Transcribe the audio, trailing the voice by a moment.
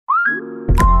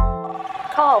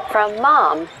call from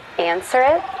Mom. Answer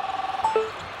it.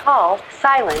 Call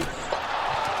silence.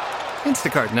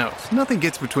 Instacart knows nothing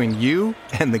gets between you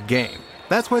and the game.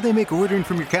 That's why they make ordering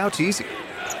from your couch easy.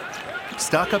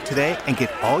 Stock up today and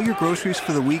get all your groceries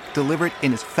for the week delivered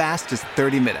in as fast as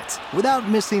 30 minutes without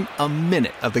missing a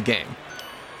minute of the game.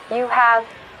 You have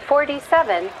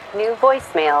 47 new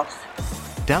voicemails.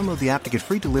 Download the app to get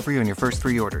free delivery on your first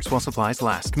 3 orders while supplies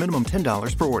last. Minimum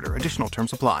 $10 per order. Additional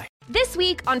terms apply. This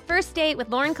week on First Date with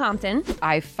Lauren Compton.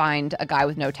 I find a guy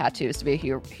with no tattoos to be a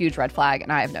huge red flag,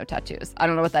 and I have no tattoos. I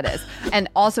don't know what that is. And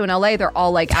also in LA, they're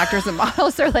all like actors and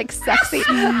models. They're like sexy.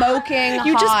 Smoking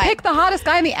You hot. just pick the hottest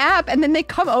guy in the app, and then they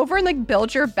come over and like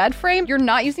build your bed frame. You're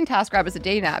not using TaskRabbit as a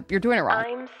dating app. You're doing it wrong.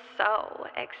 I'm so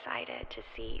excited to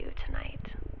see you tonight.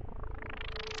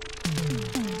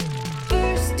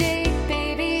 First date,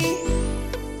 baby.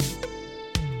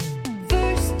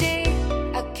 First date,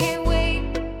 I can't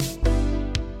wait.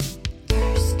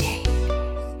 First date.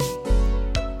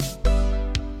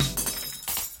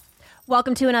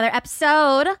 Welcome to another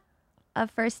episode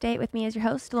of First Date with me as your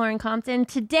host, Lauren Compton.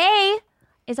 Today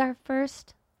is our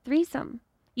first threesome.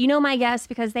 You know my guests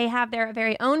because they have their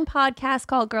very own podcast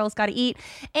called Girls Gotta Eat,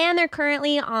 and they're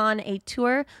currently on a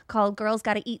tour called Girls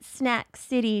Gotta Eat Snack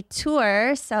City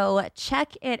Tour, so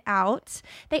check it out.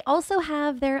 They also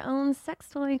have their own sex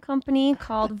toy company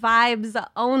called Vibes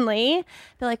Only. I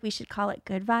feel like we should call it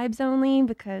Good Vibes Only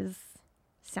because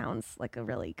sounds like a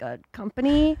really good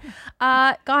company.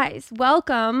 Guys,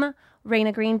 welcome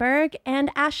Raina Greenberg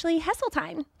and Ashley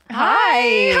Hesseltine.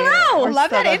 Hi. Hello. I love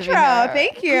that intro.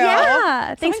 Thank you.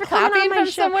 Yeah. Thanks for coming clapping on my from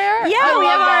show. somewhere? Yeah, I we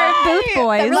have love our that. booth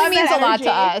boys. That really Love means that a lot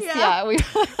to us. energy. Yeah, we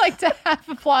really like to have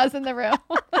applause in the room.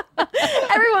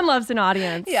 Everyone loves an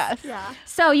audience. Yes. Yeah.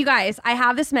 So you guys, I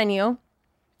have this menu.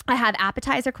 I have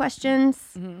appetizer questions,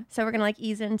 so we're gonna like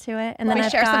ease into it, and then we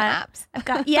I've share got, some apps. I've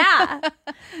got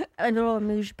a little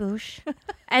amuse bouche,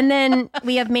 and then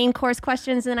we have main course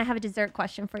questions, and then I have a dessert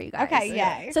question for you guys. Okay,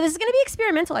 yay. So this is gonna be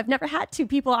experimental. I've never had 2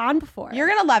 people on before. You're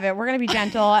going to love it. We're going to be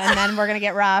gentle, and then we're going to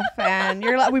get rough. And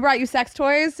we brought you sex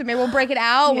toys, so maybe we'll break it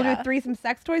out. We'll do threesome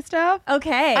sex toy stuff.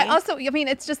 okay. I mean,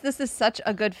 it's just, this is such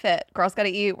a good fit. Girls Gotta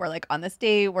Eat. We're like on this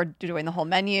date. We're doing the whole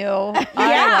menu.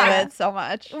 I love it so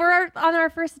much. We're on our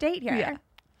first date here. Yeah.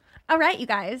 All right, you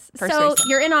guys. First so threesome.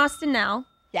 you're in Austin now.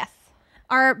 Yes,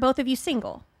 Are both of you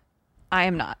single? I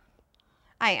am not.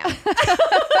 I am.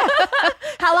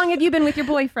 How long have you been with your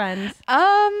boyfriends?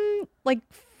 Like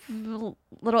little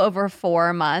over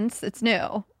 4 months. It's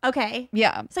new. Okay.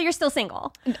 Yeah. So you're still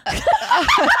single.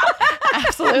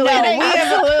 Absolutely. No,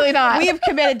 Absolutely not. We have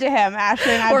committed to him,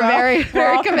 Ashley and I We're both. very,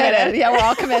 very all committed. Yeah, we're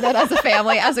all committed as a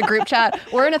family, as a group chat.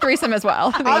 We're in a threesome as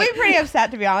well. I'll be pretty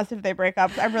upset, to be honest, if they break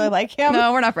up. I really like him.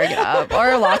 No, we're not breaking up.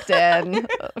 We're locked in.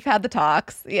 We've had the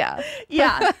talks. Yeah.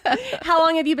 Yeah. How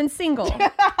long have you been single?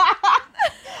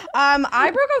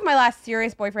 I broke up with my last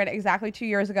serious boyfriend exactly 2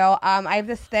 years ago. I have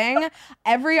this thing.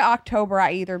 Every October,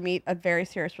 I either meet a very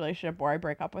serious relationship or I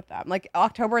break up with them. Like,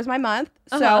 October is my month.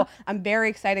 So I'm very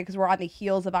excited because we're on the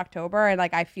heels of October. And,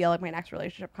 like, I feel like my next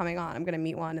relationship coming on, I'm going to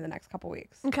meet one in the next couple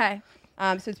weeks. Okay.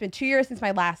 So it's been 2 years since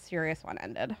my last serious one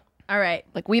ended. All right.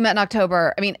 Like, we met in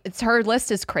October. I mean, her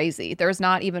list is crazy. There's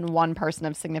not even one person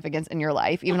of significance in your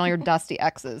life, even all your dusty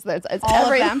exes. It's All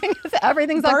of everything. them.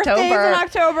 Everything's Birthdays October. in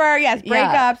October. Yes. Yeah.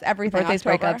 Breakups. Everything. Birthdays,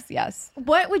 October. breakups. Yes.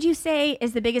 What would you say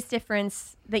is the biggest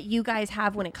difference that you guys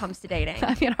have when it comes to dating?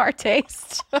 I mean, our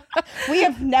taste. We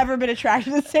have never been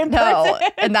attracted to the same No, person.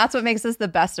 and that's what makes us the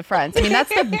best of friends. I mean, that's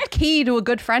the key to a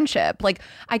good friendship. Like,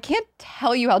 I can't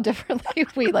tell you how differently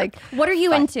we like. What are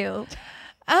you into?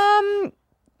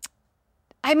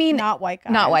 I mean, Not white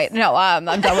guys. not white. No, I'm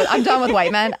done with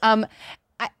white men.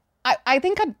 I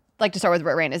think I'd like to start with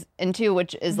what Rain is into,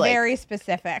 which is like Very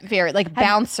specific. very like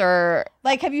bouncer.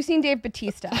 Like, have you seen Dave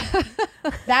Bautista?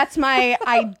 That's my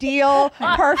ideal,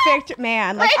 perfect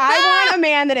man. Like, I want a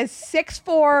man that is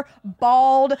 6'4",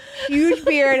 bald, huge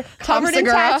beard, Tom covered in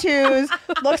Segura. tattoos.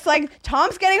 Looks like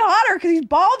Tom's getting hotter because he's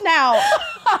bald now.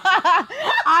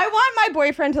 I want my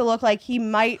boyfriend to look like he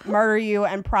might murder you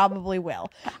and probably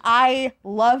will. I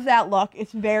love that look.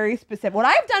 It's very specific. What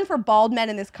I've done for bald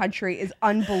men in this country is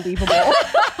unbelievable.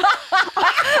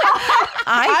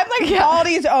 I'm like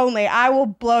baldies only. I will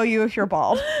blow you if you're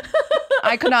bald.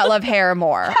 I could not love hair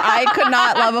more. I could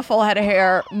not love a full head of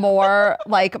hair more.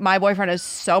 Like my boyfriend has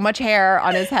so much hair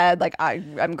on his head. Like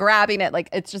I'm grabbing it. Like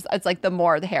it's like the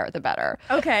more the hair, the better.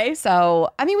 Okay.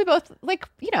 So I mean, we both like,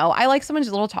 I like someone who's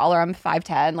a little taller. I'm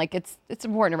 5'10". Like it's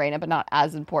important to Raina, but not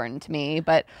as important to me.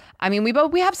 But I mean,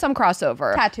 we have some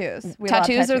crossover. Tattoos. We love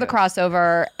Tattoos are the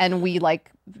crossover, and we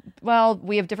like. Well,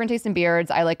 we have different tastes in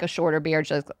beards. I like a shorter beard,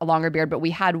 just a longer beard. But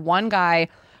we had one guy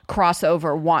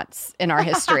crossover once in our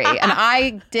history, and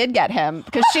I did get him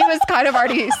because she was kind of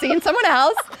already seeing someone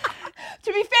else.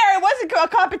 To be fair, it wasn't a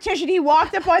competition. He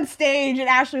walked up on stage, and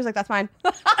Ashley was like, "That's mine."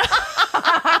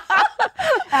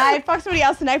 I fucked somebody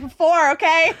else the night before.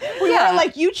 Okay, we were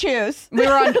like, "You choose." We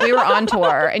were on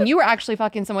tour, and you were actually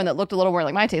fucking someone that looked a little more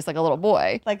like my taste, like a little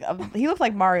boy. Like he looked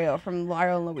like Mario from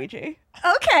Mario and Luigi.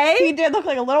 Okay. He did look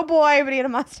like a little boy, but he had a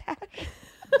mustache.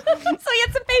 So he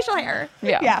had some facial hair.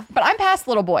 Yeah. But I'm past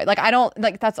little boy. Like I don't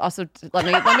like. That's also let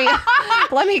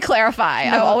me clarify.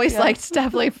 I've always liked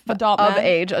definitely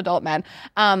adult men.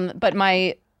 But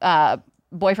my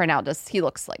boyfriend now he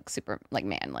looks like super like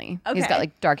manly. Okay. He's got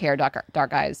like dark hair,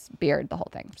 dark eyes, beard, the whole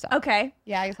thing. So Okay.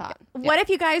 Yeah, he's hot. What if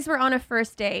you guys were on a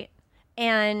first date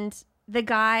and the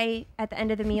guy at the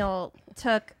end of the meal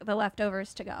took the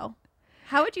leftovers to go?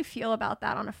 How would you feel about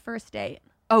that on a first date?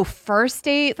 Oh, first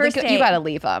date? First Like, date. You gotta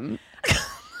leave them.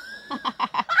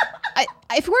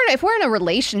 If we're in a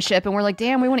relationship and we're like,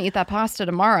 damn, we want to eat that pasta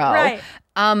tomorrow. Right.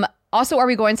 Also, are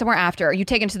we going somewhere after? Are you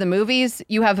taken to the movies?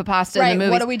 You have a pasta in the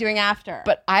movies. What are we doing after?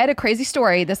 But I had a crazy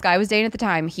story. This guy I was dating at the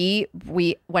time.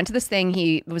 We went to this thing.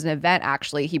 It was an event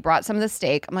actually. He brought some of the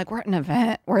steak. I'm like, we're at an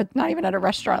event. We're not even at a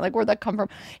restaurant. Like, where'd that come from?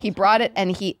 He brought it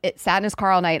and it sat in his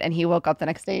car all night, and he woke up the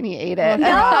next day and he ate it.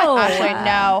 No.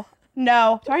 Ashley,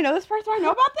 no. Do I know this person? Do I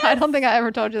know about this? I don't think I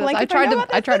ever told you this. Like, I if I know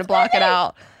about this, tried to that's block it great.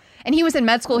 out. And he was in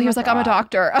med school. He was like, I'm a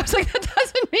doctor. I was like, that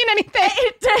doesn't mean anything.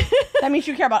 That means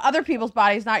you care about other people's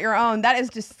bodies, not your own. That is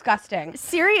disgusting.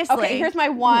 Seriously. Okay, here's my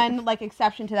one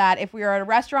exception to that. If we are at a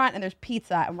restaurant and there's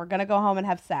pizza and we're gonna go home and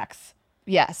have sex,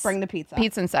 Yes. bring the pizza.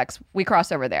 Pizza and sex. We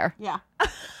cross over there. Yeah.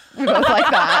 We both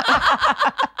like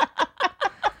that.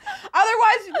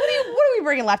 Otherwise, what are we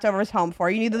bringing leftovers home for?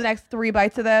 You need the next 3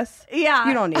 bites of this? Yeah.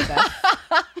 You don't need this.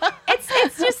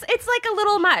 It's like a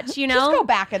little much, you know? Just go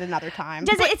back at another time.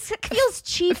 It feels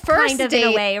cheap First kind of in a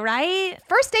date- way, right?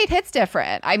 First date hits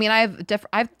different. I mean, I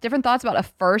have different thoughts about a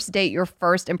first date, your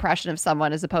first impression of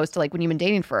someone, as opposed to like when you've been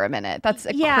dating for a minute. That's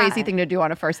a Yeah. crazy thing to do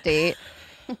on a first date.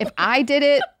 If I did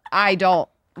it, I don't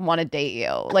want to date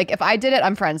you. Like if I did it,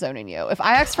 I'm friend zoning you. If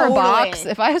I asked for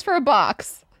a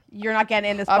box, You're not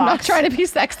getting in this I'm box. not trying to be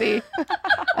sexy,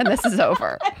 and this is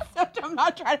over. I'm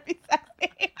not trying to be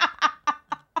sexy.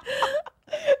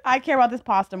 I care about this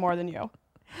pasta more than you.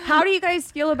 How do you guys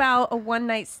feel about a one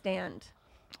night stand?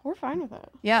 We're fine with it.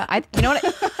 Yeah, you know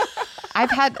what?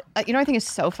 I've had, I think it's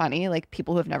so funny. Like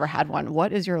people who have never had one.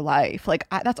 What is your life? Like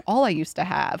that's all I used to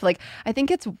have. Like I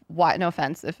think it's why. No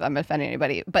offense if I'm offending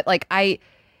anybody, but like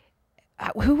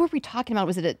who were we talking about?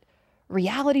 Was it a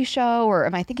reality show or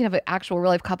am I thinking of an actual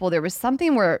real life couple? There was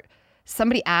something where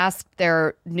somebody asked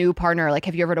their new partner, like,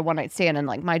 have you ever had a one night stand? And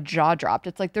like my jaw dropped.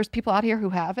 It's like there's people out here who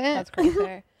haven't. That's crazy.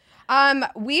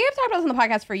 We have talked about this on the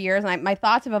podcast for years, and my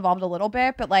thoughts have evolved a little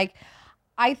bit. But like,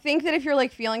 I think that if you're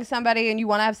like feeling somebody and you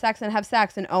want to have sex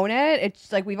and own it,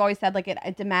 it's like we've always said, like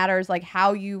it matters like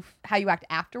how you act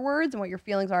afterwards and what your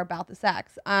feelings are about the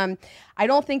sex. I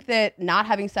don't think that not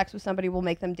having sex with somebody will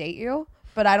make them date you,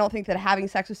 but I don't think that having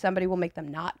sex with somebody will make them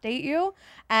not date you.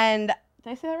 And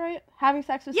did I say that right? Having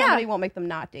sex with somebody won't make them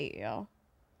not date you.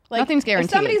 Like, Nothing's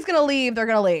guaranteed. If somebody's going to leave, they're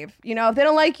going to leave. You know, if they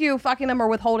don't like you, fucking them or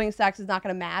withholding sex is not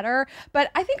going to matter.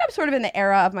 But I think I'm sort of in the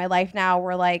era of my life now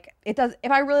where, like, it does.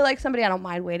 If I really like somebody, I don't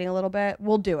mind waiting a little bit.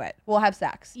 We'll do it. We'll have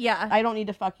sex. Yeah. I don't need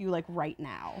to fuck you, like, right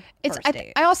now. First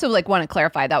date. I also, like, want to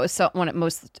clarify that was when it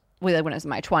was in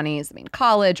my 20s. I mean,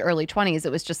 college, early 20s,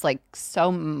 it was just, like,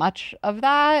 so much of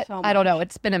that. So I don't know.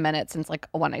 It's been a minute since, like,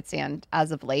 a one-night stand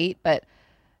as of late, but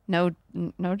no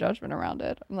judgment around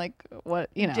it. I'm like, what,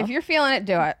 you know. If you're feeling it,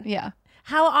 do it. Yeah.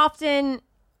 How often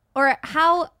or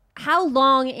how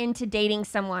long into dating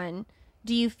someone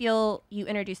do you feel you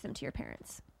introduce them to your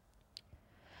parents?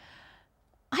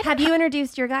 Have you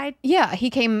introduced your guy? Yeah, he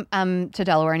came to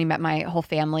Delaware and he met my whole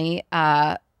family.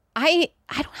 I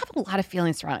don't have a lot of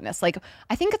feelings surrounding this. Like,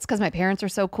 I think it's because my parents are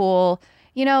so cool.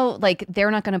 You know, like they're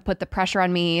not going to put the pressure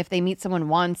on me if they meet someone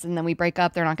once and then we break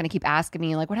up. They're not going to keep asking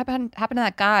me like, what happened to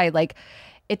that guy? Like,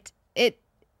 I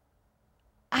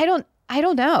don't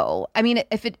know. I mean,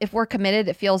 if we're committed,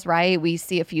 it feels right. We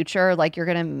see a future. Like you're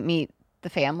going to meet the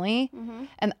family. Mm-hmm.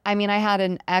 And I mean, I had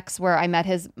an ex where I met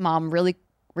his mom really,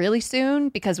 really soon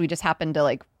because we just happened to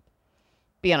like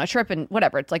be on a trip and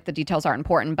whatever. It's like the details aren't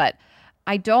important, but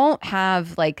I don't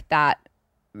have like that.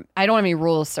 I don't have any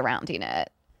rules surrounding it.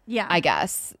 Yeah. I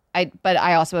guess. But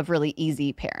I also have really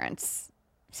easy parents.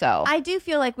 So I do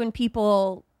feel like when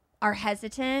people are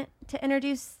hesitant to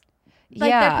introduce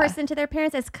their person to their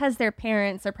parents, it's because their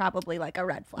parents are probably like a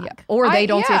red flag. Yeah. Or they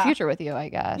don't see a yeah. future with you, I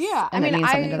guess. Yeah, And it means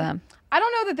something to them. I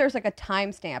don't know that there's like a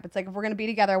timestamp. It's like if we're gonna be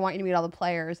together, I want you to meet all the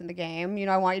players in the game. You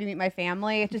know, I want you to meet my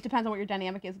family. It just depends on what your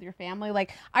dynamic is with your family.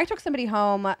 Like I took somebody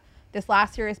home, this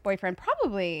last serious boyfriend,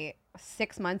 probably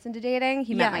 6 months into dating.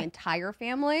 He met my entire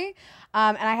family,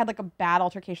 and I had like a bad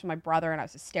altercation with my brother, and I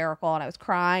was hysterical, and I was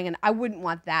crying, and I wouldn't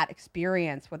want that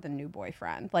experience with a new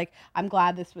boyfriend. Like I'm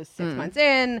glad this was 6 months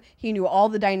in. He knew all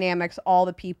the dynamics, all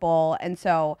the people, and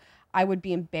so I would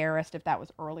be embarrassed if that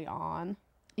was early on.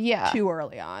 Yeah. Too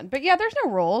early on. But yeah, there's no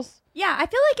rules. Yeah, I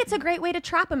feel like it's a great way to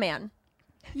trap a man.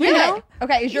 You Really? know?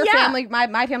 Okay, is your Yeah. family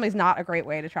my family's not a great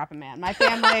way to trap a man. My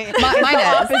family Mine the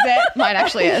is. opposite. Mine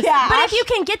actually is. Yeah. But if you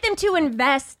can get them to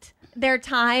invest their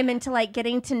time into like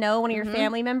getting to know one of your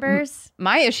family members.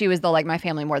 My issue is they'll like my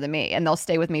family more than me, and they'll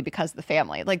stay with me because of the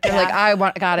family. Like they're Yeah.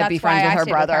 like, gotta be That's friends why with I her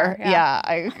stayed with brother. her, yeah.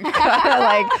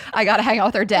 I gotta hang out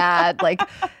with her dad. Like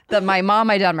my mom,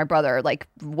 my dad, and my brother are like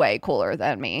way cooler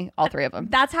than me. All three of them.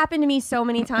 That's happened to me so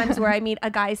many times where I meet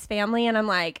a guy's family and I'm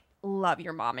like, love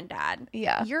your mom and dad.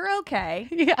 Yeah. You're okay.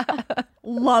 Yeah,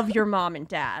 Love your mom and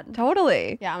dad.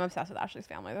 totally. Yeah, I'm obsessed with Ashley's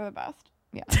family. They're the best.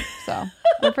 Yeah, so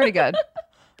they're pretty good.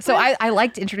 So I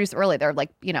like to introduce early. They're like,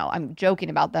 I'm joking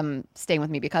about them staying with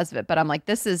me because of it, but I'm like,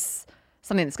 this is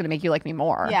something that's going to make you like me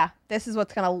more. Yeah. This is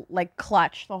what's gonna like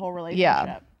clutch the whole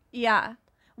relationship. Yeah.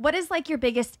 What is like your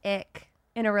biggest ick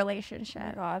in a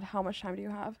relationship? God, how much time do you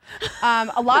have?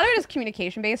 A lot of it is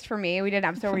communication based for me. We did an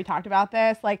episode where we talked about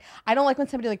this. Like, I don't like when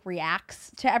somebody like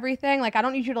reacts to everything. Like, I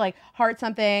don't need you to like heart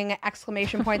something,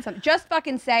 exclamation point something. Just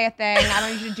fucking say a thing. I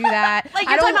don't need you to do that. Like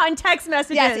I you're don't talking about in text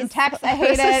messages. Yes, in text, I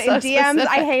hate This it. is so In DMs,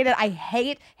 I specific. hate it.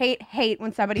 I hate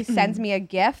when somebody sends me a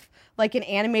GIF, like an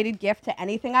animated GIF to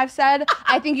anything I've said.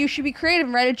 I think you should be creative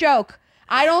and write a joke.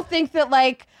 I don't think that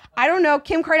like, I don't know,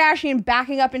 Kim Kardashian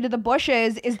backing up into the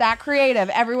bushes is that creative.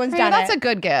 Everyone's done That's it. a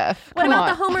good gift. What Come about on.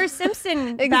 the Homer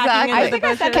Simpson? Exactly. backing I into think the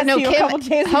I said bushes? that to you a couple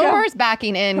days ago. Homer's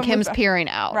backing in, Homer's Kim's back- peering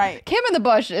out. Right. Kim in the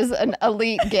bush is an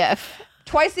elite gif.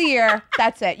 Twice a year,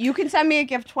 that's it. You can send me a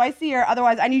gift twice a year.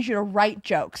 Otherwise, I need you to write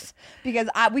jokes because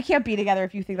we can't be together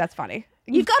if you think that's funny.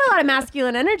 You've got a lot of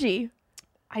masculine energy.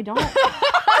 I don't.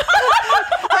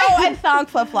 Oh, and thong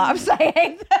flip flops. I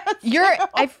hate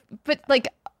those. But like,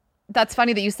 that's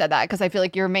funny that you said that because I feel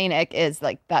like your main ick is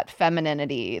like that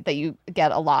femininity that you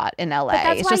get a lot in LA.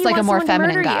 that's It's why just you like a want more someone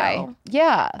to feminine murder guy. you.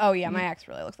 Yeah. Oh yeah, my ex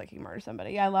really looks like he can murder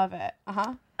somebody. Yeah, I love it.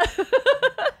 I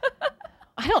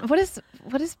don't. What is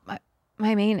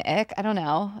my main ick? I don't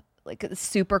know. Like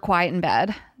super quiet in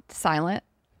bed, silent.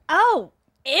 Oh,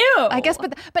 ew. I guess,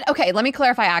 but okay. Let me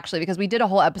clarify actually, because we did a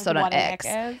whole episode on what an icks,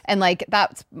 ick is? and like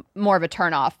that's more of a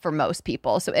turn off for most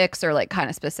people. So icks are like kind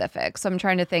of specific. So I'm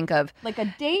trying to think of. Like a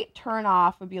date turn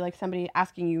off would be like somebody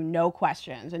asking you no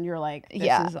questions, and you're like, this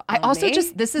is I on also me?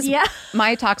 just this is Yeah.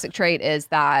 my toxic trait is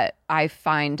that I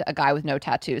find a guy with no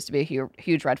tattoos to be a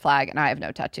huge red flag, and I have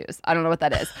no tattoos. I don't know what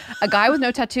that is. A guy with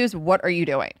no tattoos, what are you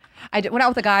doing? I went out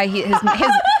with a guy.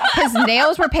 His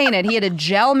nails were painted. He had a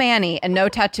gel mani and no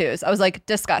tattoos. I was like,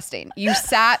 disgusting. You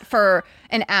sat for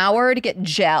an hour to get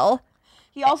gel.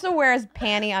 He also wears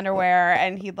panty underwear,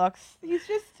 and he's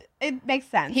just. It makes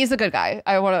sense. He's a good guy.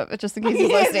 I want to just in case He he's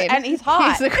is, listening. and he's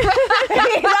hot. He's a- He's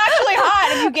actually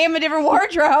hot. If you gave him a different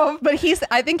wardrobe. But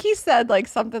I think he said like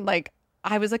something like,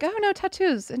 I was like, oh, no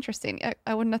tattoos. Interesting.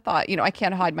 I wouldn't have thought, I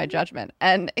can't hide my judgment.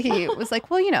 And he was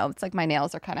like, well, it's like my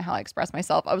nails are kind of how I express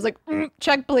myself. I was like,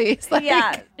 check, please. Like,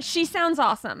 Yeah, she sounds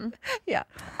awesome. Yeah.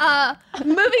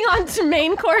 Moving on to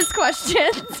main course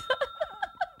questions.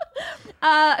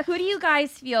 Who do you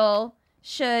guys feel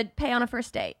should pay on a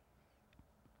first date?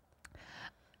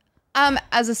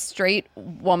 As a straight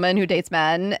woman who dates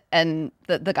men and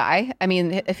the guy, I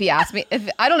mean, if he asked me, if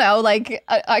I don't know, like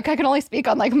I can only speak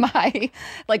on like my,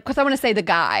 like, because I want to say the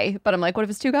guy, but I'm like, what if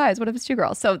it's two guys? What if it's two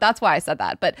girls? So that's why I said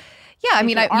that. But yeah, I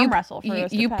mean, should arm you wrestle for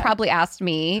us to you pay. probably asked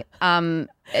me.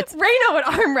 It's Reno would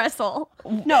arm wrestle.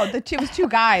 No, it was two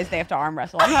guys. They have to arm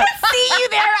wrestle. I'm not, See you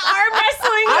there arm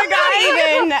wrestling I'm the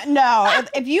guy. not even. No,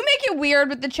 if you make it weird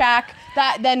with the check,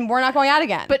 then we're not going out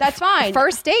again. But that's fine.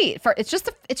 First date, it's just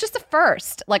a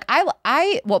first. Like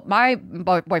my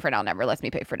boyfriend now never lets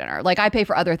me pay for dinner. Like I pay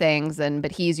for other things,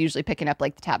 but he's usually picking up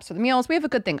like the tabs for the meals. We have a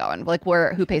good thing going. Like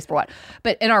who pays for what?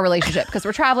 But in our relationship, because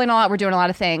we're traveling a lot, we're doing a lot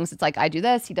of things. It's like I do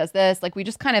this, he does this. Like we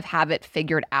just kind of have it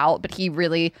figured out. But he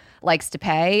really likes to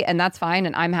pay, and that's fine,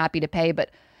 and I'm happy to pay. But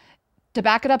to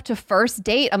back it up to first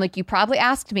date, I'm like, you probably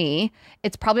asked me.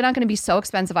 It's probably not going to be so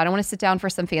expensive. I don't want to sit down for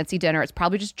some fancy dinner. It's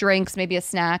probably just drinks, maybe a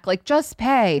snack. Like, just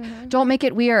pay. Don't make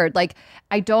it weird. Like,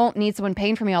 I don't need someone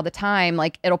paying for me all the time.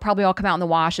 Like, it'll probably all come out in the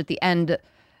wash at the end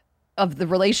of the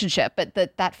relationship. But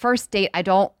that first date, I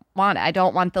don't want it. I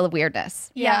don't want the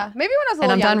weirdness. Yeah. Maybe when I was a And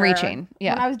little I'm done younger. reaching.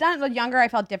 Yeah. When I was done a little younger, I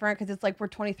felt different because it's like we're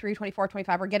 23, 24,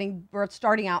 25. We're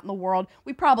starting out in the world.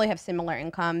 We probably have similar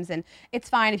incomes, and it's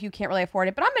fine if you can't really afford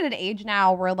it. But I'm at an age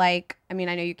now where, like, I mean,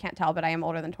 I know you can't tell, but I am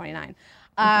older than 29.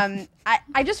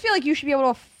 I just feel like you should be able to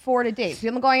afford a date.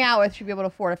 People I'm going out with should be able to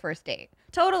afford a first date.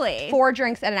 Totally. 4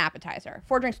 drinks and an appetizer.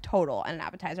 4 drinks total and an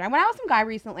appetizer. I went out with some guy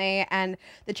recently, and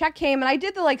the check came, and I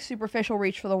did the like superficial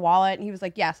reach for the wallet, and he was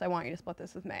like, "Yes, I want you to split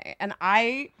this with me." And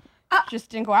I just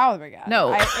didn't go out with him again.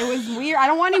 No. It was weird. I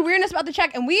don't want any weirdness about the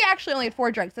check. And we actually only had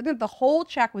 4 drinks. I think the whole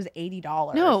check was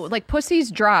 $80. No, like,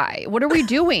 pussy's dry. What are we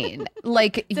doing?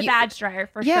 Like, It's a badge dryer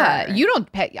for yeah, sure. you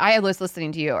don't pay. I was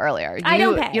listening to you earlier. I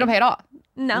don't pay. You don't pay at all.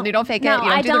 No. You don't fake it. No, You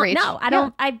don't I do don't. the reach. No, I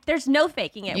don't. There's no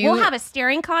faking it. You- We'll have a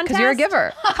staring contest. Because you're a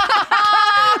giver.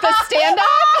 The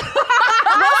standoff?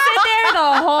 We'll sit there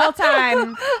the whole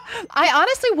time. I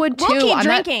honestly would too. We'll keep on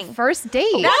that drinking. first date.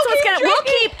 That's what's gonna.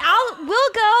 We'll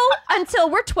go until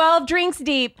we're 12 drinks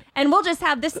deep, and we'll just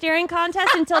have this staring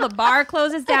contest until the bar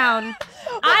closes down.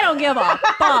 I don't give a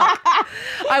fuck.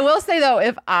 I will say though,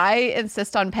 if I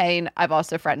insist on paying, I've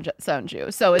also friend zoned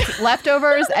you. So it's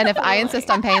leftovers, and if I insist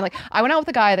on paying, like I went out with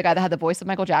the guy that had the voice of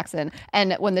Michael Jackson,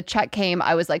 and when the check came,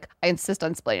 I was like, I insist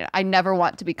on splitting it. I never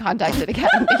want to be contacted again.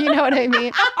 You know what I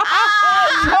mean?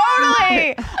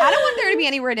 Totally. I don't want there to be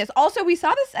any weirdness. Also, we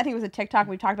saw this, I think it was a TikTok,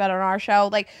 we talked about it on our show.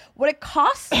 Like, what it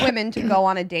costs women to go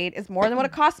on a date is more than what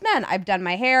it costs men. I've done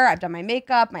my hair, I've done my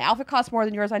makeup, my outfit costs more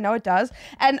than yours. I know it does.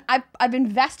 And I've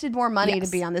invested more money to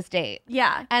be on this date.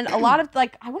 Yeah. And a lot of,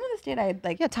 like, I went on this date, I had,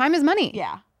 like, Yeah, time is money.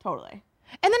 yeah, totally.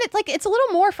 And then it's a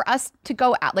little more for us to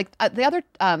go out. Like the other,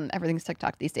 everything's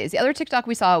TikTok these days. The other TikTok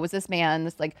we saw was this man,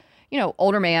 this like,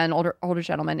 older man, older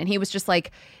gentleman. And he was just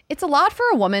like, it's a lot for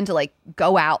a woman to like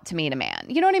go out to meet a man.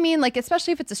 You know what I mean? Like,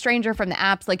 especially if it's a stranger from the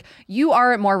apps, like you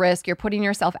are at more risk. You're putting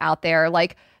yourself out there.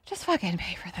 Like, just fucking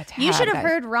pay for the tab. You should have guys.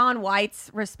 heard Ron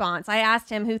White's response. I asked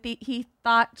him who he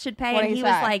thought should pay, What'd and he he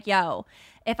was say? like, "Yo,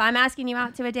 if I'm asking you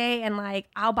out to a date and like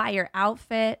I'll buy your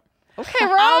outfit, Okay,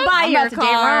 Ron. I'll buy I'm your about to date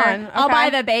car, Ron. I'll Okay. buy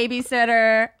the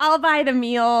babysitter, I'll buy the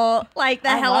meal, like the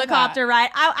I love helicopter ride."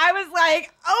 I was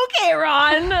like, "Okay,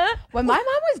 Ron." When my mom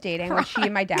was dating, when she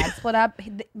and my dad split up,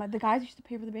 the guys used to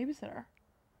pay for the babysitter.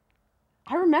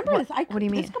 I remember this. what do you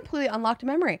mean? This completely unlocked a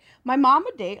memory. My mom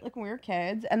would date like when we were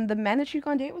kids, and the men that she'd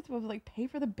go on date with would like pay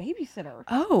for the babysitter.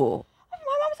 Oh.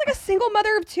 My mom was like a single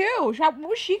mother of 2. What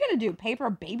was she gonna do? Pay for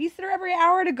a babysitter every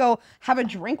hour to go have a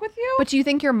drink with you? But do you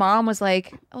think your mom was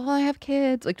like, oh, I have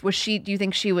kids? Like, do you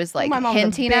think she was like my mom was a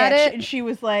hinting at bitch, it? and she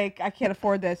was like, "I can't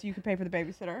afford this. You can pay for the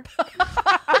babysitter."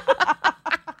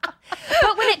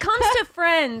 But when it comes to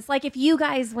friends, like if you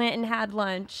guys went and had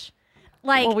lunch,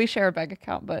 like Well, we share a bank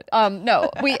account, but no,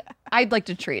 I'd like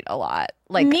to treat a lot.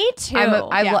 Like me too.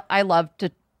 I love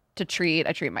to treat.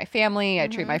 I treat my family. I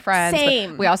treat my friends. but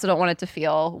Same. we also don't want it to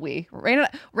feel Rain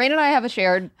and I have a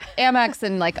shared Amex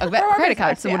and like a credit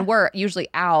card. So when we're usually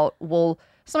out,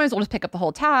 sometimes we'll just pick up the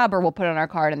whole tab or we'll put it on our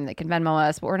card and they can Venmo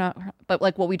us. But we're not. But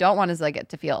like what we don't want is like it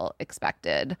to feel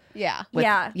expected. Yeah.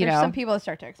 Yeah. You There's know. some people that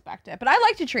start to expect it, but I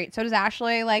like to treat. So does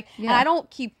Ashley. Like, and Yeah. I don't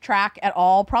keep track at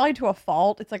all. Probably to a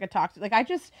fault. It's like a toxic. Like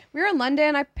we were in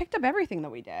London. I picked up everything that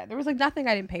we did. There was like nothing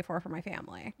I didn't pay for my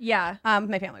family. yeah.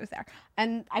 My family was there,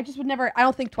 and I just would never. I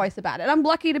don't think twice about it. I'm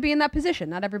lucky to be in that position.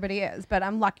 Not everybody is, but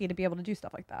I'm lucky to be able to do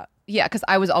stuff like that. Yeah, because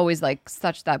I was always like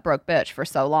such that broke bitch for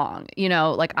so long.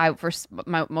 Like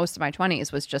most of my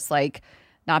 20s was just like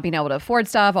not being able to afford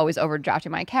stuff, always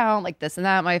overdrafting my account, like this and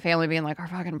that. My family being like, our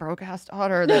fucking broke ass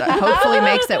daughter that hopefully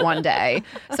makes it one day.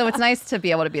 So it's nice to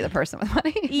be able to be the person with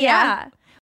money. Yeah.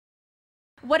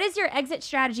 What is your exit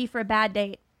strategy for a bad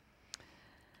date?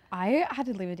 I had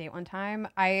to leave a date one time.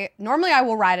 Normally I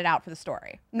will ride it out for the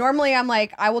story. Normally I'm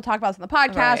like, I will talk about this on the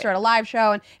podcast Right. or at a live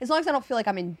show, and as long as I don't feel like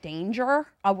I'm in danger,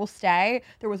 I will stay.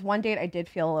 There was one date I did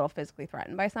feel a little physically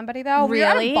threatened by somebody though. We were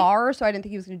at Really? a bar, so I didn't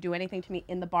think he was going to do anything to me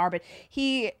in the bar. But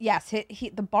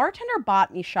the bartender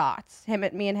bought me shots,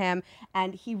 me and him,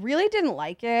 and he really didn't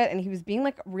like it, and he was being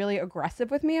like really aggressive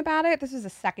with me about it. This was a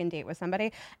second date with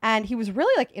somebody, and he was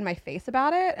really like in my face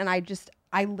about it, and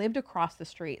I lived across the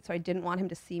street, so I didn't want him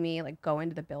to see me like go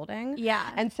into the building.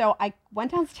 Yeah. And so I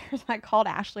went downstairs and I called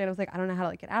Ashley and I was like, I don't know how to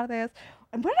like get out of this.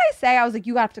 And what did I say? I was like,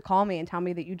 you have to call me and tell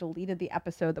me that you deleted the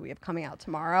episode that we have coming out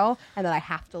tomorrow and that I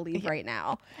have to leave right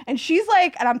now. And she's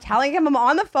like, and I'm telling him I'm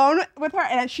on the phone with her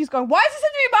and she's going, why is this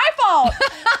have to be my fault?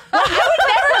 Well, I would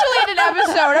never delete an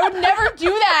episode. I would never do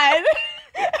that.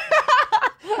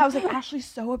 I was like, Ashley's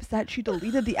so upset she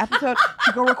deleted the episode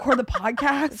to go record the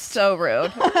podcast. So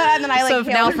rude. And then I like so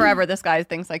now hailed- forever, this guy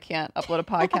thinks I can't upload a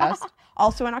podcast.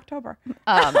 also in October.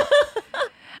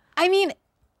 I mean,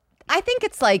 I think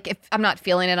it's like if I'm not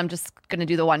feeling it, I'm just gonna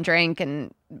do the one drink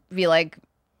and be like,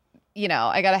 you know,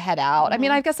 I gotta head out. I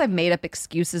mean, I guess I've made up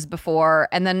excuses before,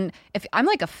 and then if I'm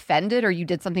like offended or you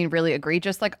did something really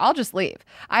egregious, like I'll just leave.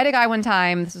 I had a guy one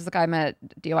time. This was the guy I met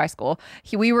at DIY school.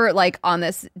 We were like on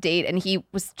this date, and he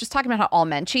was just talking about how all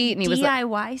men cheat, and he was like,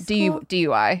 DIY school?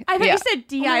 DUI. I thought Yeah. you said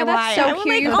DIY. that's so I was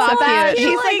cute. like, You oh, thought that? cute.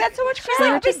 She's like, that's so much She's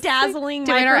crap. like bedazzling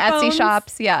doing our Etsy microphones.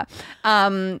 shops, yeah.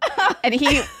 And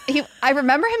he I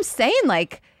remember him saying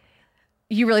like,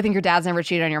 you really think your dad's never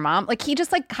cheated on your mom? Like he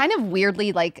just like kind of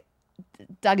weirdly like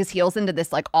dug his heels into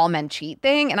this like all men cheat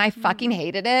thing, and I fucking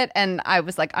hated it. And I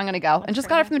was like, I'm gonna go, and just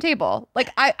got it from the table. Like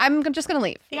I'm just gonna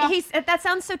leave. That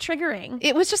sounds so triggering.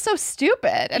 It was just so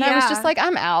stupid, and I was Yeah. just like,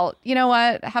 I'm out. You know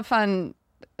what? Have fun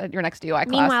at your next DUI class.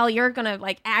 Meanwhile, you're gonna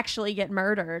like actually get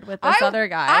murdered with this other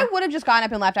guy. I would have just gotten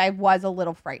up and left. I was a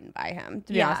little frightened by him,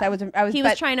 to be Yeah. honest. He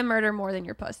was but trying to murder more than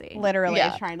your pussy. literally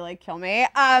Yeah. trying to like kill me. You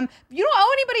don't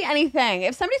owe anybody anything.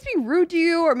 If somebody's being rude to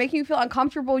you or making you feel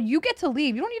uncomfortable, you get to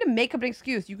leave. You don't need to make up an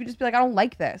excuse. You can just be like, I don't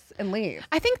like this and leave.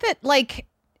 I think that like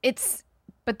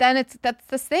but then that's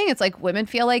this thing. It's like women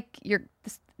feel like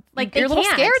Like, you're a they little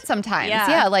can't. scared sometimes. Yeah.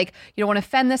 Yeah, like you don't want to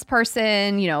offend this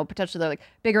person. You know, potentially they're like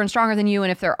bigger and stronger than you,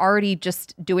 and if they're already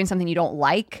just doing something you don't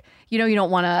like, you know, you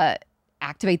don't want to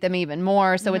activate them even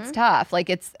more. So it's tough. Like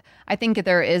I think that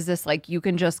there is this like you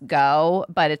can just go,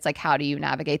 but it's like how do you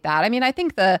navigate that? I mean, I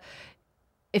think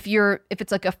if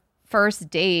it's like a first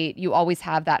date, you always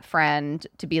have that friend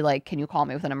to be like, can you call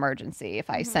me with an emergency if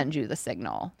I send you the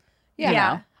signal? Yeah. You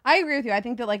know? I agree with you. I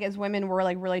think that like as women, we're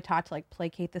like really taught to like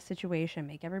placate the situation,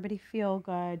 make everybody feel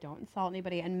good, don't insult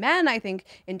anybody. And men, I think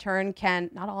in turn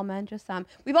not all men, just some.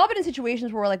 We've all been in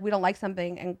situations where like we don't like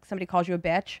something and somebody calls you a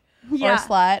bitch or Yeah. a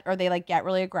slut or they like get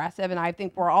really aggressive. And I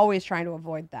think we're always trying to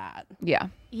avoid that. Yeah.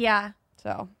 Yeah.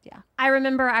 So yeah. I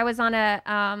remember I was on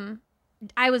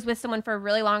I was with someone for a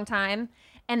really long time,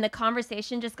 and the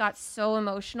conversation just got so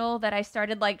emotional that I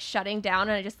started like shutting down,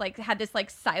 and I just like had this like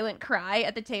silent cry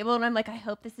at the table, and I'm like, I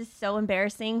hope this is so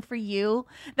embarrassing for you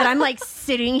that I'm like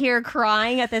sitting here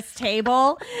crying at this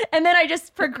table. And then I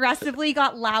just progressively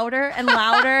got louder and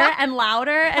louder and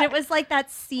louder, and it was like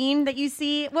that scene that you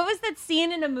see. What was that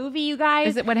scene in a movie, you guys?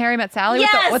 Is it When Harry Met Sally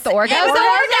Yes, with the orgasm? It was the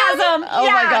orgasm. Oh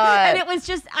my God. And it was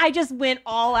just, I just went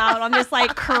all out on this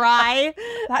like cry.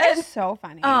 That is so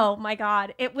funny. Oh my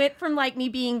God. It went from like me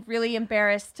being really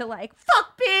embarrassed to like,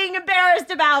 fuck being embarrassed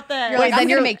about this. You're like, Wait, then I'm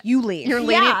you're- gonna make you leave.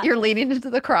 Yeah. You're leaning into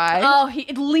the cry. Oh, he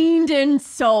leaned in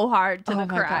so hard to Oh the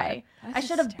my cry. God. I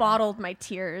should have bottled my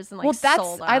tears and like Well,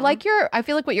 sold them. I like I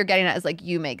feel like what you're getting at is like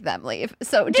you make them leave.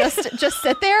 So just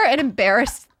sit there and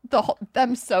embarrass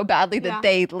them so badly that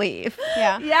they leave.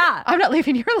 Yeah. Yeah. I'm not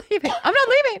leaving. You're leaving. I'm not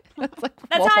leaving. It's like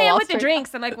That's Wolf how I of am Wall with the Street.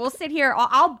 drinks. I'm like, we'll sit here.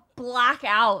 I'll black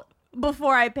out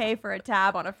before I pay for a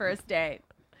tab on a first date.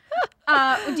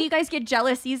 Do you guys get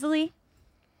jealous easily?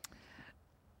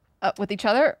 With each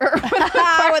other? Or with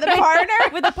a partner.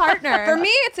 With a partner. For me,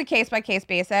 it's a case by case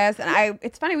basis, and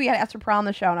it's funny we had Esther Perel on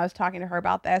the show, and I was talking to her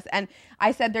about this, and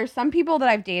I said there's some people that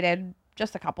I've dated,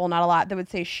 just a couple, not a lot, that would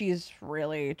say she's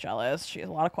really jealous. She has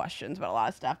a lot of questions about a lot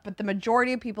of stuff, but the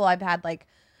majority of people I've had like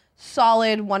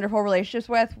solid, wonderful relationships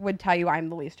with would tell you I'm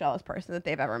the least jealous person that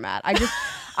they've ever met. I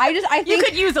think you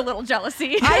could use a little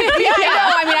jealousy. I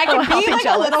mean, I could healthy be like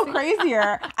jealousy. a little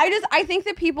crazier. I think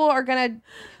that people are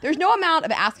there's no amount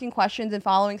of asking questions and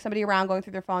following somebody around, going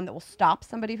through their phone that will stop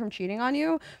somebody from cheating on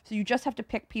you. So you just have to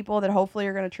pick people that hopefully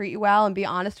are going to treat you well and be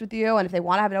honest with you. And if they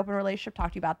want to have an open relationship,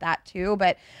 talk to you about that too.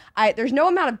 But there's no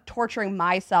amount of torturing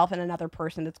myself and another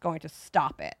person that's going to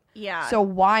stop it. Yeah. So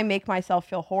why make myself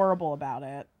feel horrible about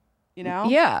it? You know?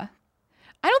 Yeah.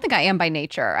 I don't think I am by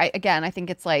nature. I think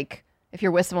it's like if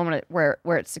you're with someone where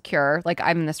it's secure, like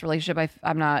I'm in this relationship,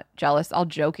 I'm not jealous. I'll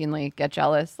jokingly get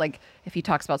jealous. Like if he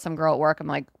talks about some girl at work, I'm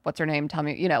like, what's her name? Tell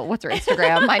me, what's her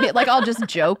Instagram? Like I'll just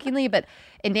jokingly, but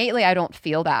innately I don't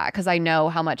feel that because I know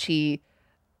how much he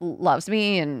loves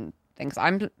me and thinks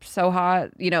I'm so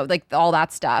hot, like all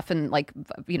that stuff. And like,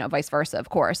 vice versa, of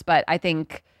course. But I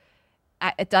think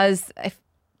it does,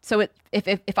 so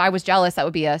if I was jealous, that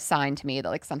would be a sign to me that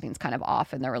like something's kind of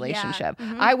off in the relationship.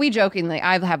 We jokingly,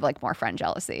 I have like more friend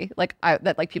jealousy, like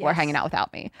that like people are hanging out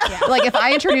without me. Like if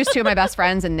I introduce two of my best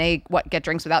friends and they get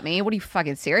drinks without me, what are you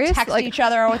fucking serious? Text Like each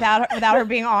other without her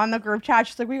being on the group chat.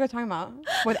 She's like, "What are you guys talking about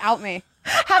without me?"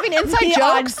 having inside The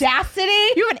jokes. audacity.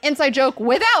 You have an inside joke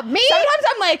without me. Sometimes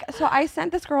I'm like, so I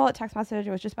sent this girl a text message. It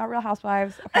was just about Real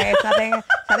Housewives. Okay, it's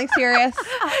nothing serious.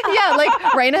 Yeah, like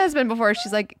Raina has been before.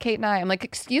 She's like, Kate and I'm like,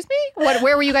 excuse me?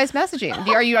 Where were you guys messaging?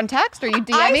 Are you on text? Are you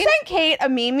DMing? I sent Kate a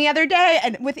meme the other day,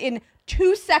 and within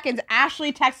 2 seconds,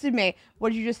 Ashley texted me, "What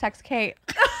did you just text Kate?"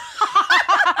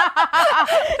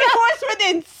 It was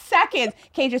within seconds.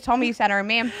 Kate just told me you sent her a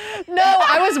meme. No,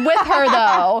 I was with her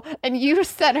though, and you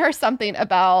sent her something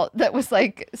about that was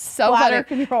like so Bladder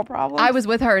funny. control problems. I was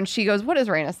with her, and she goes, "What is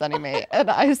Raina sending me?" And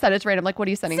I said it to Raina. I'm like, "What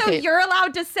are you sending, So Kate?" you're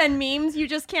allowed to send memes, you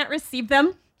just can't receive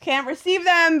them? Can't receive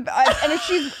them, and if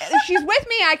she's with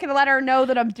me, I can let her know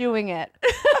that I'm doing it.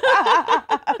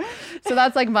 So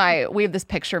that's like we have this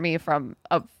picture of me from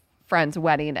a friend's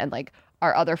wedding, and like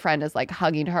our other friend is like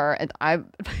hugging her, and I'm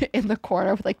in the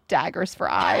corner with like daggers for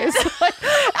eyes. Like,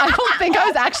 I don't think I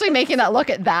was actually making that look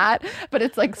at that, but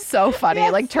it's like so funny.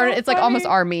 That's like so it's like almost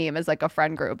funny. our meme as like a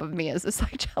friend group of me as this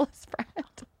like jealous friend.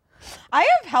 I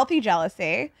have healthy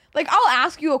jealousy. Like, I'll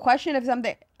ask you a question if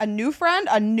something, a new friend,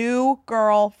 a new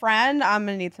girlfriend, I'm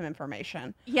gonna need some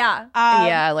information. Yeah.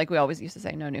 Yeah, like we always used to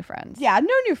say, no new friends. Yeah,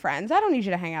 no new friends. I don't need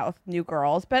you to hang out with new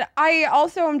girls. But I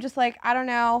also am just like, I don't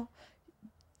know.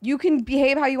 You can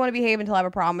behave how you want to behave until I have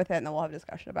a problem with it, and then we'll have a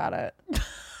discussion about it.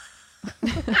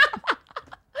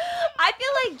 I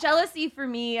feel like jealousy for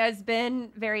me has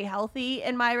been very healthy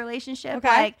in my relationship. Okay.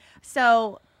 Like,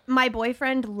 so my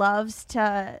boyfriend loves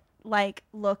to like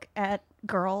look at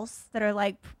girls that are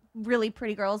like really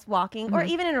pretty girls walking or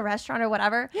even in a restaurant or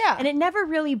whatever. Yeah. And it never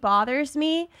really bothers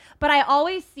me, but I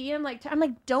always see him like, I'm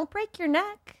like, don't break your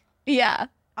neck. Yeah.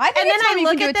 I think And then it's time I you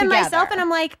look can do at it them together. myself and I'm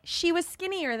like, she was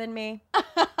skinnier than me.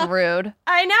 Rude.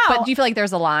 I know. But do you feel like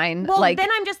there's a line? Well, like, then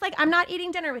I'm just like, I'm not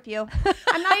eating dinner with you.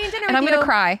 I'm not eating dinner and with I'm you. going to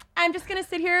cry. I'm just going to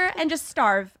sit here and just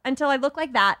starve until I look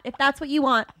like that. If that's what you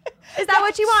want. Is that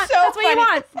what you want? so That's what you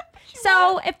funny. want.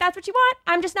 So if that's what you want,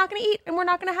 I'm just not going to eat and we're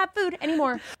not going to have food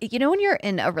anymore. You know, when you're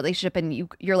in a relationship and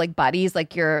you're like buddies,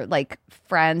 like you're like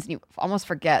friends, and you almost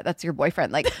forget that's your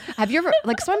boyfriend. Like, have you ever,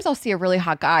 like, sometimes I'll see a really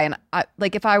hot guy, and I,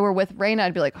 like, if I were with Raina,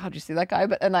 I'd be like, oh, did you see that guy?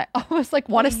 And I almost like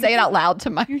want to say it out loud to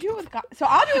my. You do it with guys. So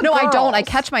I'll do it with No, I don't. I girls.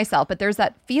 catch myself, but there's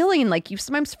that feeling like you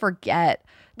sometimes forget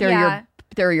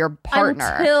they're your partner.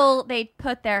 Until they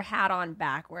put their hat on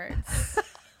backwards.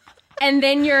 And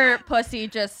then your pussy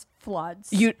just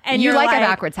floods. You and you you're like a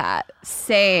backwards hat.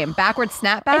 Same. Backwards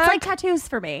snapback. It's like tattoos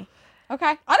for me.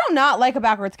 Okay. I do not like a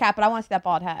backwards cap, but I want to see that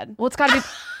bald head. well, it's got to be.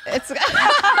 It's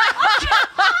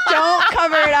Don't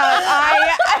cover it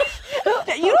up. You don't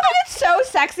think it's so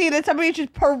sexy that somebody's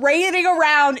just parading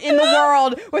around in the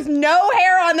world with no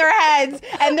hair on their heads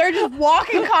and they're just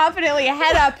walking confidently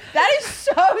head up? That is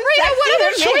so sexy. what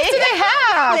other to choice me. do they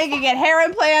have? They can get hair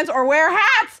implants or wear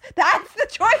hats. That's the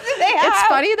choices they have. It's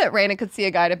funny that Raina could see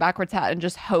a guy in a backwards hat and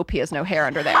just hope he has no hair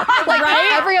under there. Like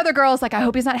every other girl is like, I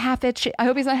hope he's not half itchy. I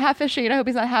hope he's not half fishing. I hope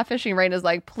he's not half fishing. Raina's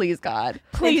like, please God.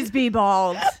 Please be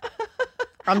bald.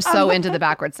 I'm so into the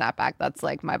backward snapback. That's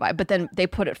like my vibe. But then they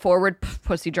put it forward,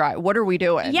 pussy dry. What are we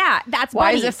doing? Yeah, that's Why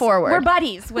buddies. is it forward? We're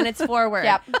buddies when it's forward.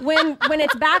 Yep. When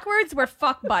it's backwards, we're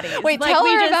fuck buddies. Wait, like, tell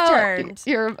we her just about turned.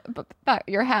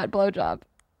 your hat blowjob.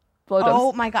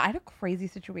 Oh my God, I had a crazy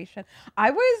situation. I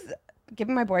was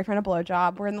giving my boyfriend a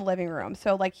blowjob. We're in the living room.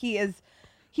 So like he has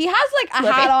like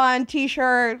a hat on,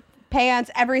 t-shirt,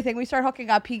 pants, everything. We start hooking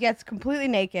up. He gets completely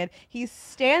naked. He's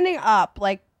standing up,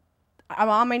 like I'm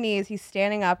on my knees. He's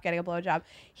standing up, getting a blowjob.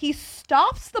 He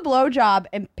stops the blowjob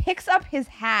and picks up his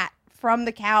hat from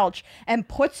the couch and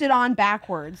puts it on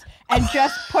backwards and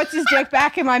just puts his dick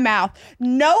back in my mouth.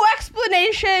 No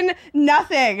explanation,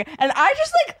 nothing. And I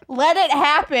just like let it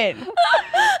happen.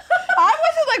 I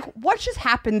wasn't like, what just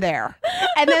happened there?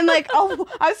 And then like, I was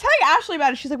telling Ashley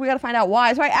about it. She's like, we got to find out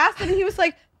why. So I asked him and he was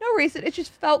like, no reason. It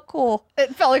just felt cool.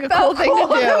 It felt like a cool thing to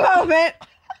Cool in the do. moment.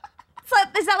 So,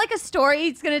 is that like a story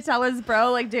he's gonna tell his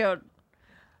bro? Like, dude,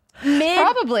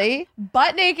 Probably.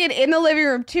 Butt naked in the living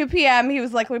room, 2 p.m. He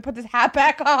was like, let me put this hat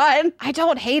back on. I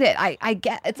don't hate it. I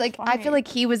get it's like I feel like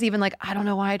he was even like, I don't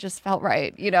know why, I just felt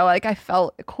right. You know, like I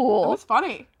felt cool. It was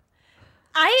funny.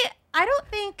 I don't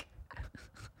think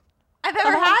I've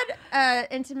ever had an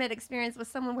intimate experience with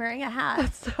someone wearing a hat.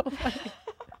 That's so funny.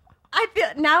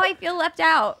 I feel left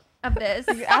out of this.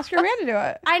 Ask your man to do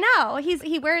it. I know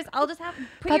he wears. I'll just have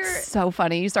put That's your so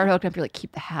funny. You start hooking up, you're like,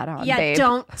 keep the hat on, babe.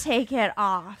 don't take it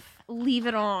off. leave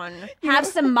it on. Have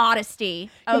some modesty.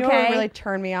 Okay. You know what would really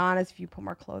turn me on is if you put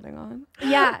more clothing on.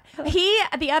 Yeah.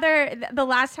 The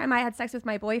last time I had sex with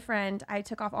my boyfriend, I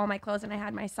took off all my clothes and I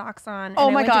had my socks on. Oh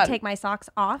and my I went God. to take my socks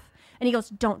off. And he goes,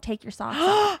 "Don't take your socks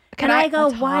off." Can and I- I go,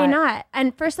 that's "Why hot. not?"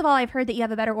 And first of all, I've heard that you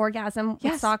have a better orgasm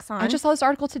with socks on. I just saw this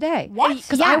article today. What?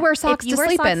 Because Yeah, I wear if socks you to wear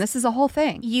sleep in. socks- This is a whole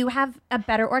thing. You have a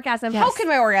better orgasm. How can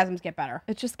my orgasms get better?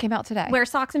 It just came out today. Wear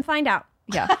socks and find out.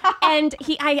 Yeah. And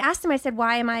I asked him, I said,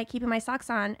 "Why am I keeping my socks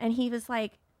on?" And he was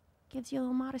like, "Gives you a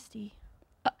little modesty."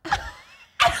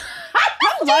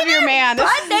 Love your man. This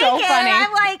is so Naked. funny.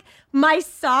 I'm like, my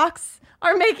socks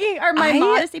are my I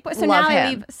modesty point. So love now I him.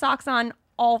 leave socks on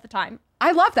all the time.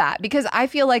 I love that because I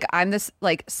feel like I'm this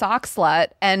like sock slut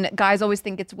and guys always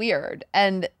think it's weird.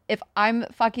 And if I'm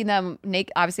fucking them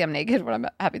naked, obviously I'm naked when I'm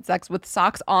having sex with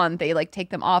socks on, they like take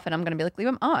them off and I'm going to be like, leave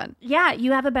them on. Yeah,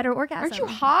 you have a better orgasm. Aren't you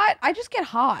hot? I just get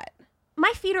hot.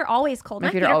 My feet are always cold. My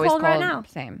feet are always cold right now.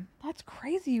 Same. That's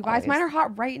crazy, you guys. Always. Mine are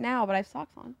hot right now, but I have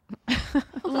socks on.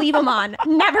 Leave them on.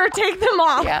 Never take them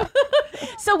off. Yeah.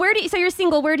 So you're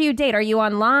single. Where do you date? Are you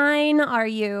online? Are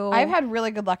you? I've had really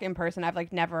good luck in person. I've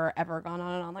like never ever gone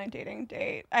on an online dating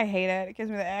date. I hate it. It gives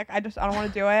me the ick. I don't want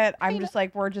to do it. I'm just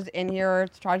like, we're just in here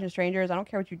talking to strangers. I don't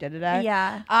care what you did today.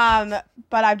 Yeah.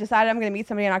 But I've decided I'm going to meet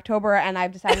somebody in October, and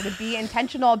I've decided to be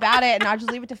intentional about it and not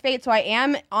just leave it to fate. So I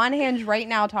am on Hinge right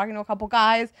now talking to a couple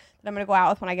guys that I'm going to go out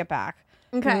with when I get back.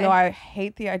 Okay. Even though I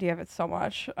hate the idea of it so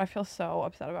much. I feel so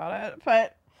upset about it.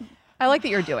 But I like that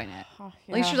you're doing it. oh,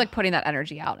 At least yeah. you're like putting that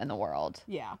energy out in the world.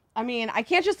 Yeah. I mean, I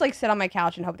can't just like sit on my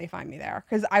couch and hope they find me there,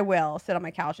 because I will sit on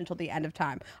my couch until the end of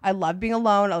time. I love being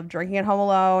alone. I love drinking at home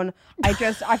alone. I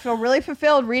feel really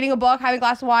fulfilled reading a book, having a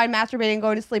glass of wine, masturbating,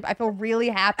 going to sleep. I feel really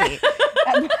happy.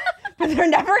 But they're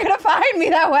never going to find me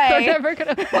that way. They're never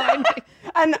going to find me.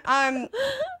 And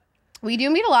we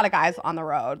do meet a lot of guys on the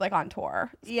road, like on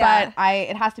tour. Yeah. But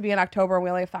it has to be in October.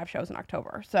 We only have 5 shows in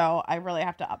October. So I really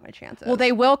have to up my chances. Well,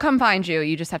 they will come find you.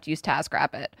 You just have to use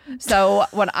TaskRabbit. So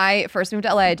when I first moved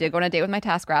to LA, I did go on a date with my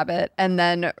TaskRabbit. And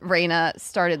then Raina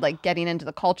started like getting into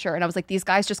the culture. And I was like, these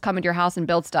guys just come into your house and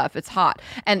build stuff. It's hot.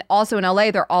 And also in LA,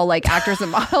 they're all like actors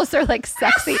and models. They're like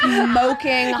sexy.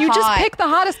 smoking You just hot. pick the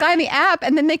hottest guy in the app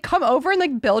and then they come over and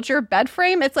like build your bed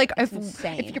frame. It's like, if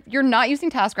insane. you're not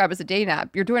using TaskRabbit as a dating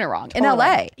app, you're doing it wrong. In Totally.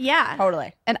 LA. Yeah.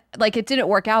 Totally. And like it didn't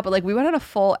work out, but like we went on a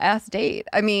full ass date.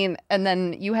 I mean, and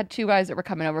then you had 2 guys that were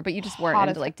coming over, but you just weren't Hot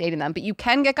into as- like dating them. But you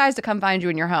can get guys to come find you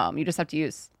in your home. You just have to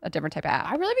use a different type of app.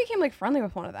 I really became like friendly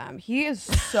with one of them. He is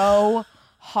so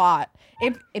hot.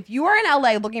 If you are in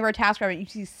LA looking for a TaskRabbit, you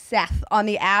see Seth on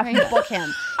the app, you book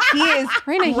him. He is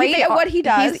Raina, great at what he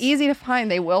does. He's easy to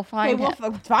find. They will They find will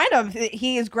him. find him.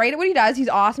 He is great at what he does. He's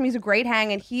awesome. He's a great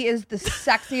hang, and he is the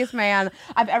sexiest man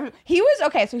I've ever. He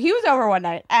was over one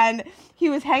night, and he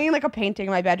was hanging like a painting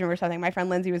in my bedroom or something. My friend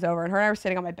Lindsay was over, and her and I were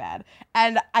sitting on my bed,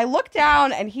 and I looked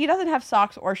down, and he doesn't have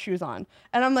socks or shoes on,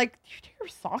 and I'm like, "Did you take your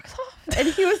socks off?" And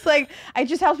he was like, "I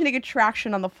just helped me to get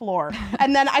traction on the floor,"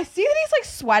 and then I see that he's like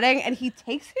sweating, and he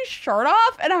takes his shirt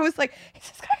off, and I was like, "Is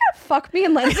this guy gonna fuck me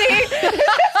and Lindsay?"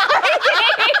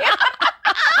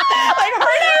 Like her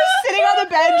and I are sitting on the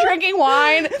bed drinking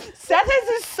wine. Seth has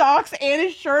his socks and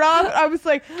his shirt off. I was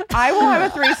like, I will have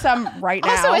a threesome right now.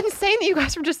 Also insane that you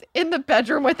guys were just in the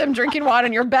bedroom with him drinking wine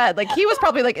in your bed. Like he was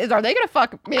probably like, are they gonna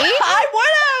fuck me? I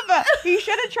would have. He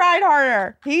should have tried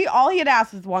harder. All he had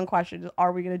asked is one question: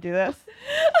 are we gonna do this?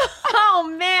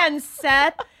 Oh man,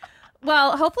 Seth.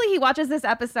 Well, hopefully he watches this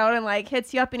episode and like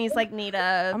hits you up and he's like, need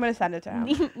I'm gonna send it to him.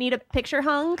 a picture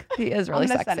hung. He is really I'm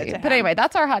gonna send sexy. it to But him. anyway,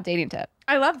 that's our hot dating tip.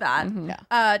 I love that.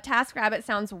 Yeah. TaskRabbit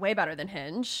sounds way better than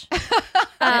Hinge.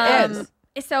 It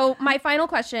is. So my final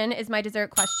question is my dessert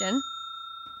question.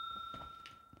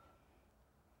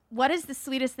 What is the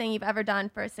sweetest thing you've ever done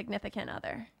for a significant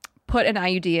other? Put an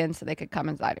IUD in so they could come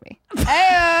inside of me.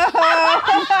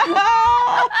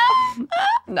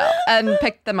 No, and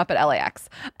pick them up at LAX.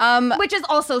 Which is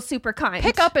also super kind.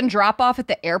 Pick up and drop off at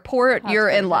the airport. You're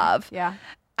in love. Yeah.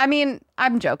 I mean,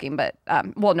 I'm joking, but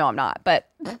well, no, I'm not. But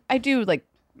I do like,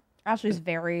 Ashley's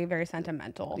very, very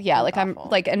sentimental. yeah, and like I'm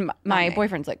thoughtful. like, and my me.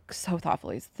 boyfriend's like so thoughtful.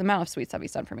 He's the amount of sweet stuff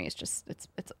he's done for me is just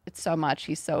it's so much.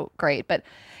 He's so great. But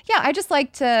yeah, I just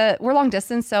like to. We're long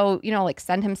distance, so like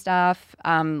send him stuff.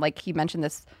 Like he mentioned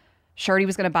this shirt he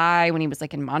was gonna buy when he was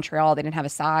like in Montreal. They didn't have a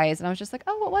size, and I was just like,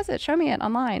 oh, what was it? Show me it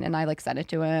online. And I like sent it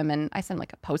to him, and I sent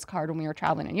like a postcard when we were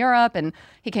traveling in Europe, and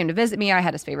he came to visit me. I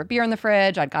had his favorite beer in the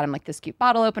fridge. I'd got him like this cute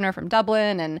bottle opener from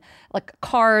Dublin, and like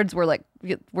cards.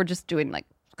 We're just doing like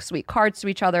book sweet cards to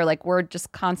each other. Like we're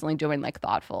just constantly doing like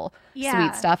thoughtful, Yeah.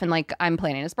 sweet stuff. And like I'm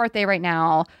planning his birthday right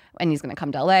now, and he's gonna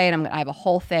come to LA, and I have a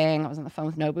whole thing. I was on the phone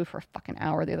with Nobu for a fucking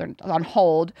hour the other on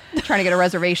hold, trying to get a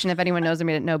reservation. If anyone knows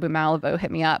me at Nobu Malibu,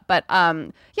 hit me up. But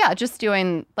yeah, just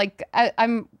doing like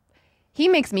I'm. He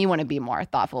makes me want to be more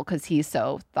thoughtful because he's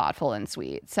so thoughtful and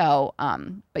sweet. So,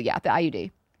 but yeah, the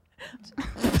IUD.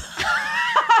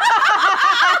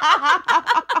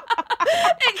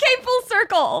 It came full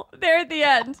circle there at the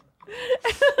end.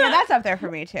 Yeah, that's up there for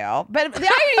me too. But the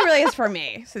IUD really is for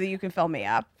me, so that you can fill me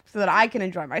up, so that I can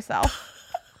enjoy myself.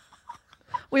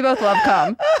 We both love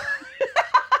cum.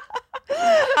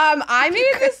 I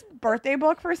made this birthday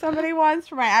book for somebody once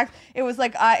for my ex. It was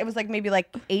like maybe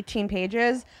like 18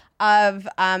 pages of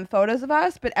photos of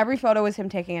us, but every photo was him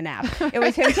taking a nap. It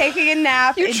was him taking a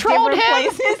nap You in trolled different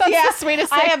him? places. That's Yeah. the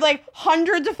sweetest I thing. have like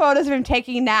hundreds of photos of him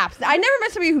taking naps. I never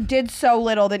met somebody who did so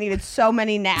little that needed so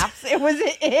many naps. It was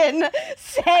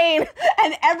insane.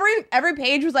 And every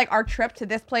page was like our trip to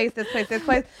this place, this place, this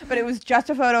place, but it was just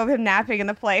a photo of him napping in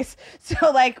the place. So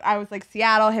like I was like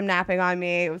Seattle, him napping on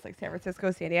me. It was like San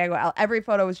Francisco, San Diego. Every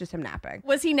photo was just him napping.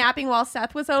 Was he napping while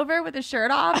Seth was over with his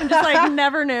shirt off and just like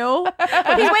never knew?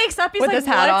 When he wakes up, he's With like, his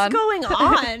hat what's on." going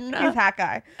on? He's that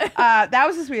guy. That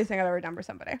was the sweetest thing I've ever done for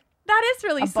somebody. That is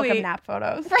really A book sweet. of nap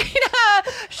photos.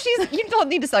 You don't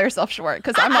need to sell yourself short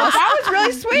because I'm also. That was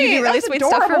really sweet. You do really That's sweet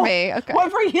stuff for adorable. me. Okay.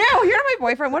 What for you? You're not my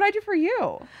boyfriend. What did I do for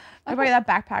you? I bought you that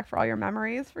backpack for all your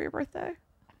memories for your birthday.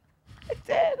 I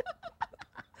did.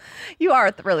 You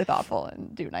are really thoughtful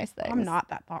and do nice things. I'm not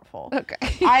that thoughtful.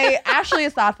 Okay. Ashley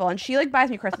is thoughtful, and she like buys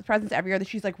me Christmas presents every year that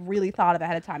she's like really thought of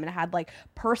ahead of time, and it had like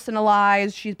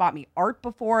personalized. She's bought me art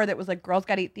before that was like Girls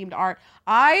Gotta Eat themed art.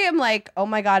 I am like, oh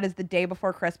my god, it's the day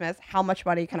before Christmas. How much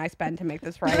money can I spend to make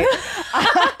this right?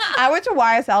 I went to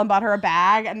YSL and bought her a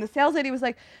bag, and the sales lady was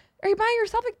like, "Are you buying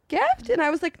yourself a gift?" And I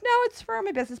was like, "No, it's for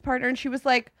my business partner." And she was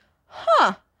like,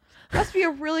 "Huh." Must be a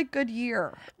really good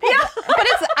year. But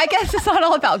I guess it's not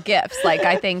all about gifts. Like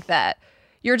I think that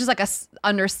you're just like a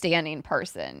understanding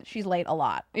person. She's late a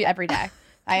lot every day.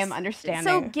 I am understanding.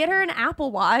 So get her an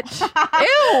Apple Watch. Ew.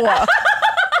 I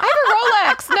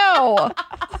have a Rolex. No.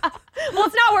 Well,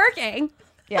 it's not working.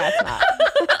 yeah, it's not.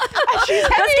 Let's get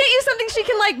you something she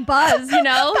can like buzz, you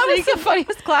know? That So you was the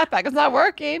funniest clapback. It's not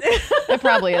working. It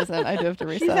probably isn't. I do have to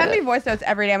reset She sent me it. voice notes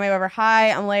every day on my way over.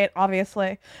 Hi, I'm late,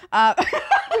 obviously.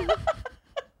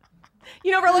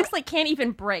 You know, Rolex like can't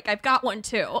even break. I've got one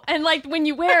too. And like when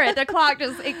you wear it, the clock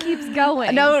just it keeps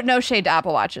going. No shade to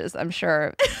Apple Watches. I'm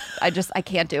sure. I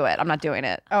can't do it. I'm not doing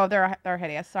it. Oh, they're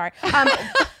hideous. Sorry.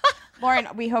 Lauren,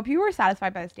 we hope you were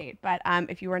satisfied by this date, but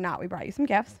if you were not, we brought you some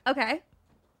gifts. Okay.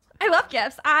 I love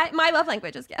gifts. My love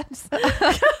language is gifts.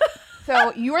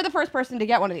 So you are the first person to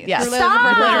get one of these. Yes. You're literally the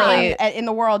first Literally. person in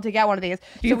the world to get one of these.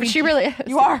 She really is.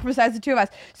 You are, besides the two of us.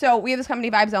 So we have this company,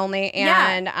 Vibes Only,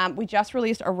 and we just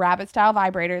released a rabbit-style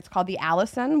vibrator. It's called the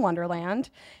Allison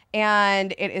Wonderland,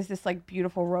 and it is this like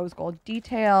beautiful rose gold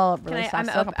detail. Really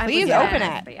soft silicone. Please open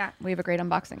it. But yeah. We have a great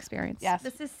unboxing experience. Yes.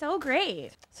 This is so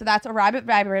great. So that's a rabbit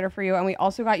vibrator for you, and we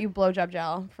also got you blowjob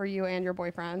gel for you and your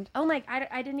boyfriend. Oh my,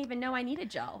 I didn't even know I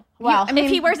needed gel. Well, if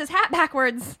he wears his hat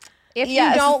backwards. If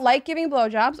Yes. you don't like giving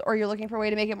blowjobs or you're looking for a way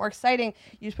to make it more exciting,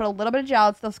 you just put a little bit of gel.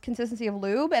 It's the consistency of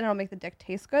lube, and it'll make the dick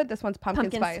taste good. This one's pumpkin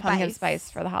spice. Pumpkin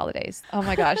spice for the holidays. Oh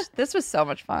my gosh. This was so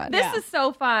much fun. This is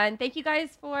so fun. Thank you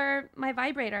guys for my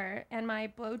vibrator and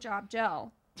my blowjob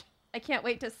gel. I can't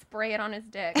wait to spray it on his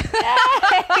dick.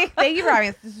 Thank you for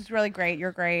having us. This is really great.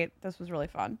 You're great. This was really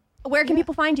fun. Where can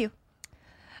people find you?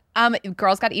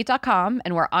 girlsgottaeat.com,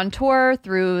 and we're on tour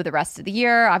through the rest of the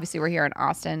year. Obviously, we're here in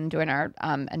Austin doing our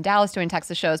and Dallas doing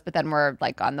Texas shows, but then we're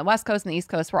like on the West Coast and the East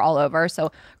Coast. We're all over.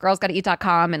 So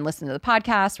girlsgottaeat.com and listen to the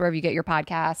podcast wherever you get your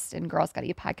podcast, and Girls Gotta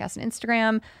Eat podcast and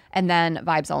Instagram, and then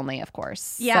Vibes Only, of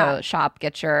course. Yeah. So shop,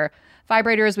 get your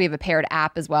vibrators. We have a paired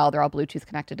app as well. They're all Bluetooth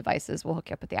connected devices. We'll hook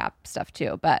you up with the app stuff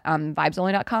too. But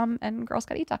vibesonly.com and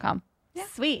girlsgottaeat.com. Yeah.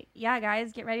 Sweet. Yeah,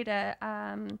 guys, get ready to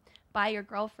buy your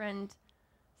girlfriend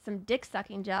some dick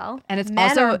sucking gel. And it's Men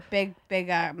also are big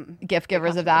gift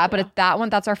givers of that, but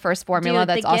that's our first formula. Dude,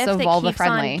 that's the also gift that vulva keeps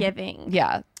friendly. on giving.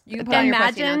 Yeah. You can put on your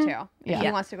pussy now Imagine- too. Yeah. If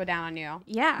he wants to go down on you.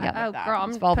 Yeah. Yep. Oh, That. girl, I'm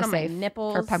It's gonna vulva put on my safe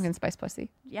nipples. for pumpkin spice pussy.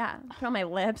 Yeah. Put on my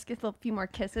lips. Get a few more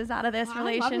kisses out of this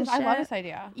relationship. I love this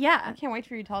idea. I Yeah. can't wait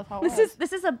for you to tell us how it This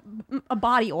was. is a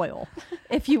body oil,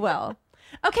 if you will.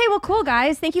 Okay, well, cool,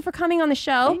 guys. Thank you for coming on the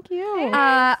show. Thank you.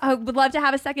 I would love to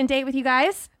have a second date with you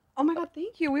guys. Oh my god,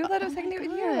 thank you. We would love to have a second date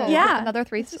with you. Yeah. Another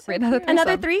threesome.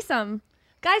 Another threesome.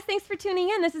 Guys, thanks for tuning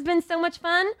in. This has been so much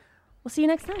fun. We'll see you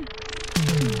next time.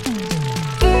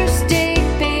 First date,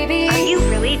 baby. Are you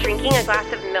really drinking a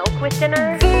glass of milk with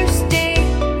dinner? First date.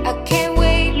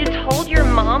 your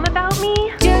mom about